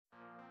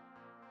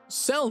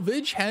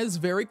Salvage has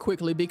very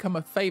quickly become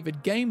a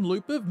favoured game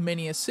loop of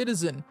many a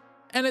citizen,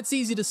 and it's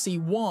easy to see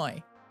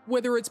why.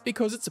 Whether it's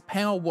because it's a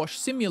power wash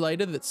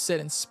simulator that's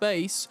set in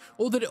space,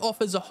 or that it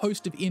offers a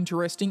host of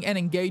interesting and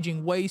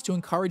engaging ways to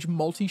encourage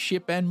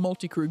multi-ship and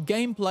multi-crew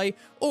gameplay,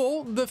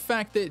 or the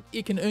fact that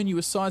it can earn you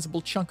a sizable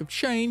chunk of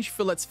change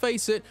for, let's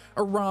face it,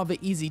 a rather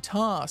easy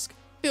task.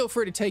 Feel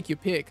free to take your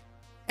pick.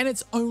 And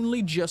it's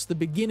only just the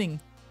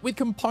beginning. With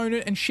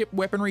component and ship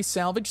weaponry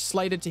salvage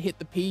slated to hit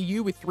the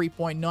PU with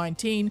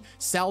 3.19,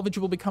 salvage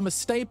will become a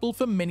staple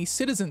for many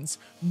citizens,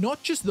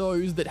 not just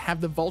those that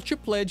have the Vulture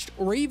pledged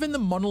or even the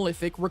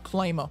monolithic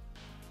Reclaimer.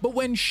 But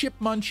when ship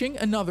munching,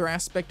 another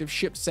aspect of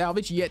ship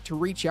salvage yet to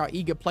reach our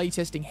eager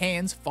playtesting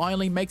hands,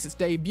 finally makes its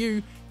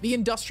debut, the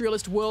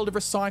industrialist world of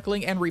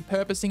recycling and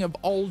repurposing of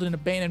old and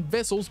abandoned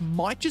vessels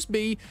might just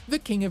be the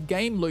king of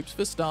game loops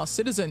for Star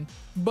Citizen.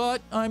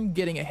 But I'm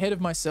getting ahead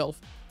of myself.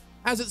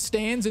 As it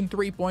stands in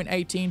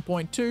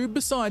 3.18.2,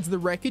 besides the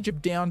wreckage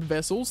of downed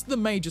vessels, the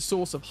major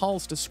source of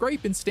hulls to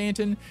scrape in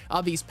Stanton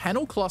are these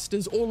panel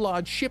clusters or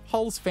large ship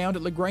hulls found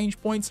at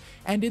Lagrange points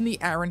and in the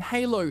Aaron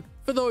Halo,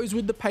 for those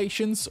with the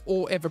patience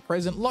or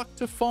ever-present luck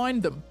to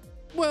find them.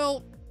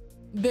 Well,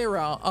 there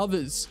are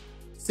others.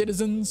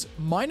 Citizens,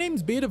 my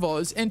name's Beard of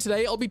Oz, and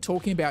today I'll be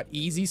talking about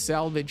easy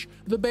salvage,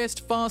 the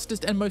best,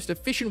 fastest, and most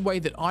efficient way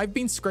that I've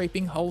been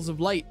scraping hulls of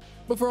late.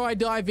 Before I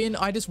dive in,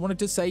 I just wanted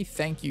to say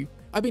thank you.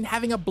 I've been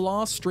having a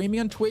blast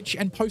streaming on Twitch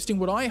and posting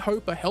what I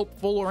hope are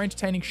helpful or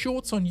entertaining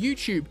shorts on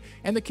YouTube,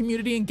 and the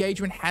community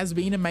engagement has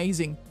been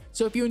amazing.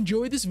 So if you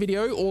enjoyed this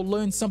video or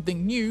learned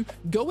something new,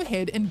 go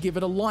ahead and give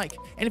it a like.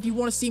 And if you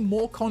want to see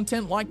more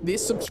content like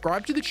this,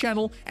 subscribe to the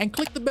channel and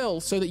click the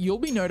bell so that you'll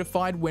be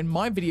notified when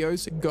my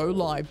videos go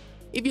live.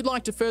 If you'd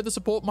like to further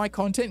support my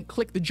content,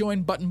 click the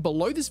join button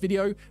below this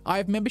video. I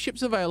have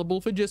memberships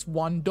available for just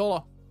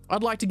 $1.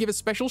 I'd like to give a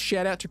special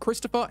shout out to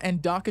Christopher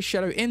and Darker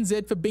Shadow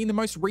NZ for being the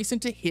most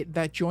recent to hit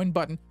that join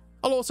button.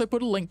 I'll also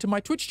put a link to my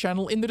Twitch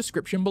channel in the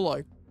description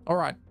below.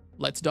 Alright,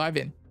 let's dive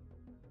in.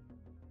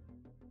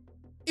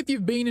 If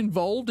you've been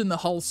involved in the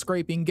hull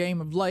scraping game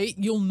of late,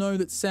 you'll know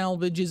that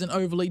salvage isn't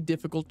overly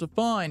difficult to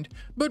find,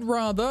 but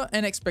rather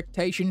an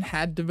expectation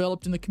had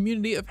developed in the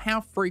community of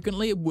how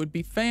frequently it would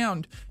be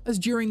found, as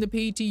during the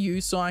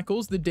PTU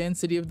cycles the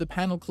density of the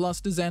panel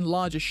clusters and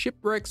larger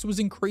shipwrecks was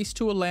increased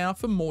to allow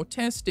for more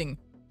testing.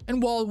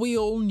 And while we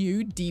all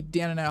knew deep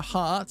down in our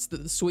hearts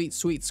that the sweet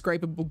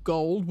scrapable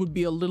gold would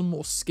be a little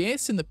more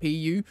scarce in the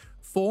PU,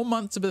 4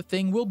 months of a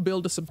thing will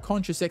build a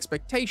subconscious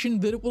expectation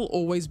that it will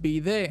always be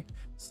there.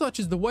 Such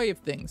is the way of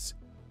things.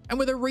 And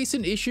with a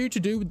recent issue to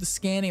do with the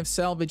scanning of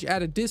salvage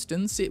at a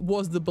distance, it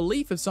was the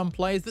belief of some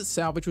players that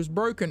salvage was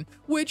broken,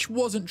 which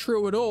wasn't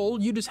true at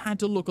all, you just had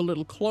to look a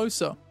little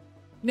closer.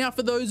 Now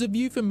for those of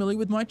you familiar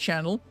with my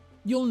channel,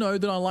 you'll know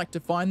that I like to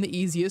find the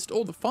easiest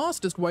or the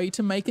fastest way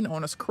to make an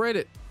honest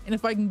credit, and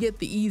if I can get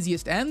the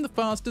easiest and the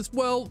fastest,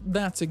 well,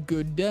 that's a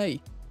good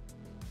day.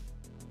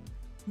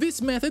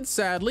 This method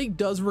sadly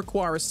does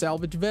require a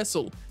salvage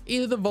vessel,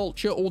 either the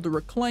Vulture or the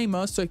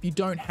Reclaimer, so if you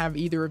don't have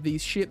either of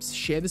these ships,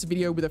 share this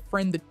video with a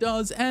friend that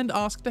does and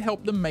ask to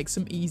help them make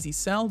some easy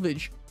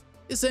salvage.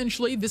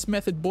 Essentially, this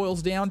method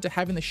boils down to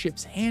having the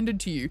ships handed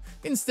to you,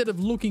 instead of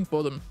looking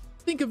for them.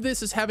 Think of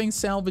this as having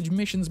salvage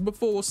missions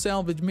before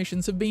salvage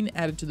missions have been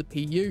added to the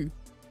PU.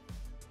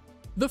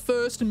 The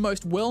first and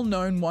most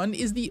well-known one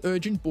is the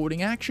Urgent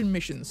Boarding Action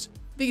missions.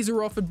 These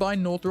are offered by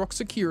North Rock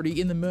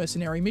Security in the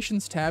Mercenary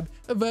Missions tab,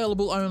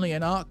 available only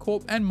in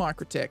ArcCorp and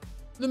Microtech.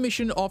 The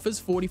mission offers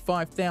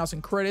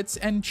 45,000 credits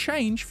and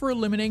change for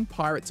eliminating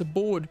pirates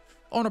aboard.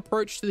 On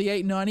approach to the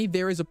 890,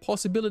 there is a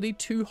possibility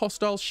 2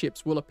 hostile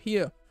ships will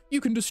appear. You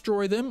can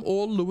destroy them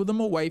or lure them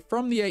away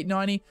from the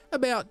 890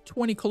 about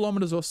 20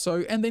 kilometers or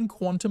so and then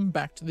quantum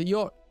back to the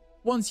yacht.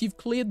 Once you've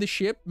cleared the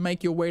ship,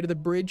 make your way to the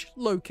bridge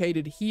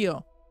located here.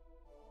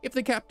 If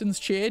the captain's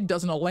chair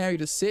doesn't allow you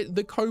to sit,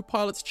 the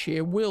co-pilot's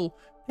chair will.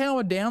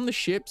 Power down the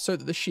ship so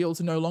that the shields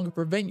no longer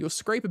prevent your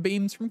scraper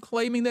beams from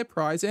claiming their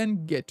prize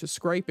and get to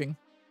scraping.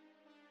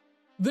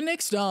 The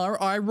next are,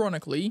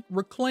 ironically,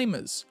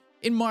 Reclaimers.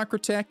 In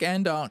Microtech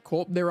and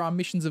ArcCorp, there are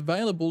missions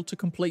available to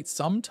complete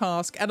some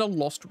task at a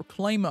lost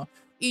Reclaimer.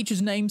 Each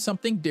is named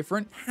something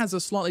different, has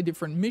a slightly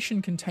different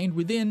mission contained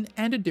within,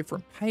 and a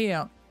different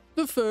payout.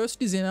 The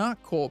first is in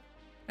ArcCorp,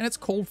 and it's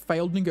called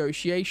Failed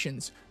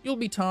Negotiations. You'll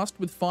be tasked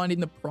with finding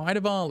the Pride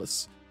of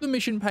Arliss. The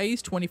mission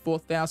pays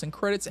 24,000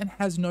 credits and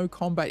has no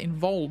combat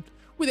involved.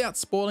 Without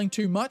spoiling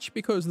too much,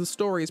 because the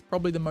story is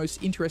probably the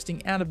most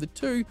interesting out of the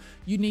two,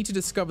 you need to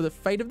discover the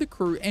fate of the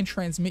crew and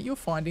transmit your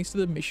findings to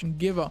the mission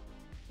giver.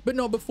 But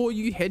not before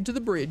you head to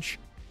the bridge,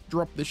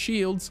 drop the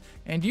shields,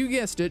 and you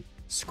guessed it,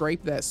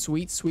 scrape that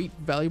sweet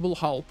valuable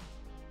hull.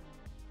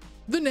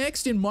 The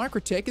next in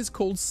Microtech is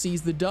called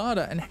Seize the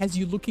Data and has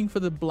you looking for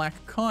the Black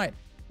Kite.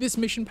 This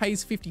mission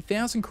pays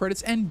 50,000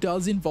 credits and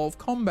does involve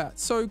combat,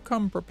 so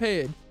come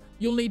prepared.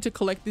 You'll need to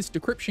collect this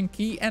decryption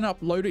key and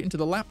upload it into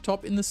the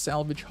laptop in the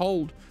salvage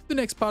hold. The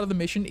next part of the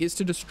mission is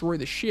to destroy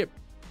the ship.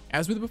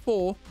 As with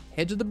before,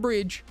 head to the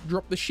bridge,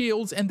 drop the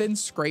shields, and then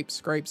scrape.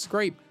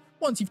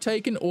 Once you've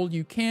taken all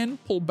you can,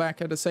 pull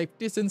back at a safe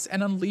distance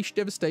and unleash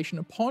devastation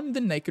upon the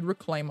naked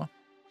reclaimer.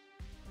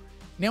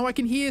 Now I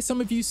can hear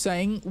some of you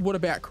saying, what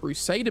about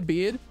Crusader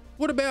Beard?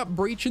 What about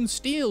Breach and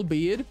Steel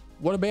Beard?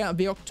 What about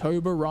the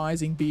October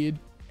Rising Beard?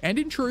 And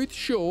in truth,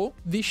 sure,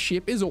 this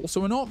ship is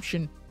also an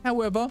option.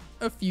 However,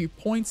 a few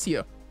points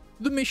here.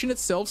 The mission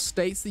itself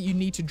states that you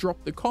need to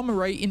drop the comma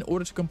ray in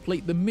order to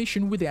complete the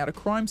mission without a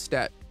crime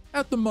stat.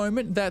 At the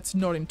moment, that's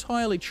not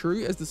entirely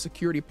true, as the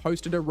security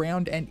posted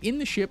around and in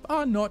the ship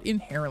are not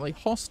inherently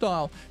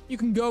hostile. You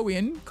can go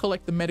in,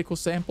 collect the medical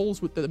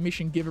samples with the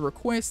mission giver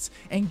requests,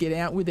 and get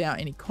out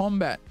without any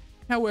combat.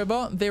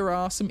 However, there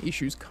are some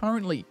issues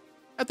currently.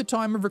 At the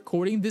time of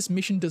recording, this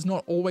mission does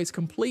not always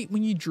complete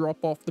when you drop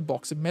off the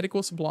box of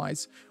medical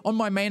supplies. On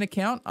my main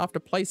account,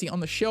 after placing it on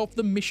the shelf,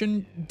 the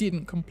mission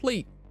didn't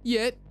complete.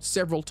 Yet,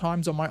 several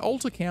times on my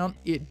alt account,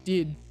 it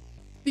did.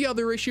 The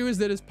other issue is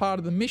that as part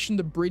of the mission,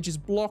 the bridge is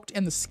blocked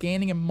and the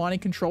scanning and mining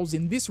controls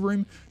in this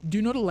room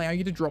do not allow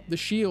you to drop the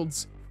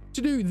shields.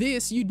 To do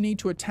this, you'd need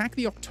to attack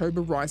the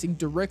October Rising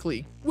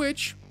directly,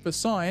 which, for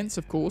science,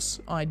 of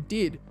course, I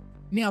did.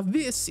 Now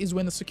this is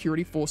when the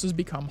security forces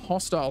become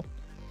hostile.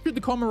 Should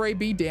the comma ray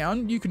be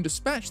down, you can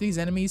dispatch these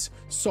enemies,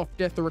 soft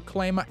death the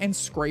reclaimer, and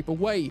scrape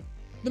away.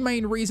 The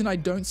main reason I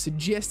don't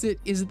suggest it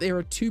is that there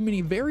are too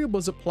many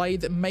variables at play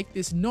that make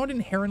this not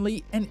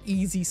inherently an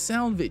easy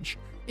salvage.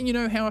 And you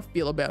know how I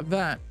feel about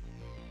that.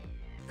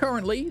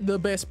 Currently, the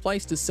best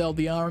place to sell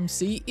the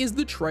RMC is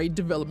the trade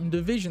development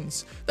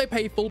divisions. They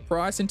pay full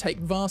price and take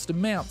vast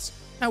amounts.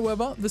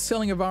 However, the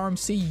selling of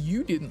RMC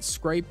you didn't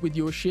scrape with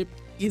your ship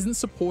isn't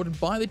supported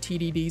by the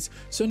TDDs,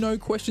 so no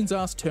questions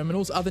asked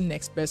terminals are the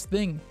next best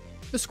thing.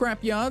 The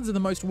scrapyards are the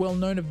most well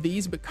known of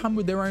these, but come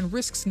with their own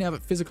risks now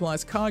that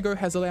physicalized cargo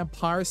has allowed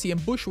piracy and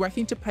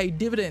bushwhacking to pay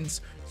dividends,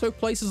 so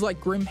places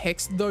like Grim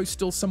Hex, though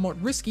still somewhat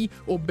risky,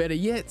 or better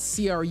yet,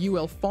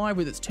 CRUL5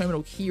 with its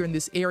terminal here in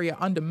this area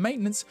under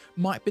maintenance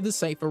might be the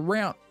safer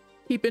route.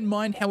 Keep in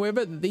mind,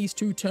 however, that these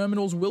two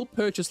terminals will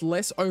purchase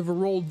less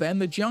overall than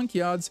the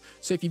junkyards,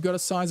 so if you've got a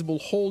sizable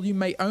haul, you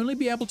may only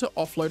be able to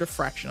offload a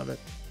fraction of it.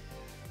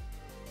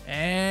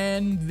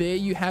 And there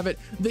you have it,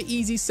 the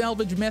easy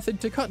salvage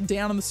method to cut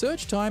down on the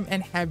search time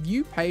and have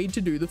you paid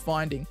to do the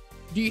finding.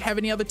 Do you have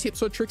any other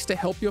tips or tricks to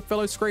help your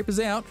fellow scrapers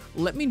out?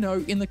 Let me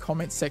know in the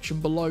comments section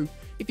below.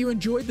 If you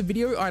enjoyed the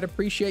video, I'd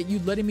appreciate you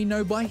letting me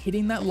know by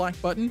hitting that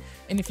like button,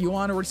 and if you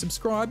aren't already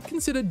subscribed,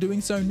 consider doing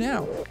so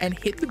now, and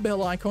hit the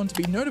bell icon to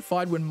be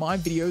notified when my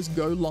videos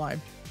go live.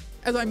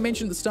 As I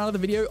mentioned at the start of the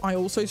video, I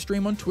also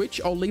stream on Twitch.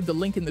 I'll leave the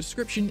link in the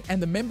description,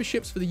 and the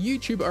memberships for the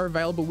YouTube are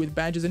available with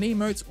badges and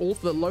emotes, all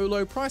for the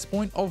low price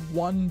point of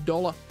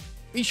 $1.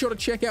 Be sure to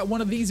check out one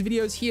of these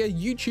videos here.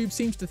 YouTube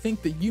seems to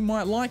think that you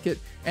might like it.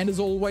 And as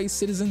always,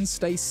 citizens,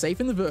 stay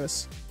safe in the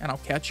verse, and I'll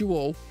catch you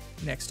all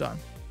next time.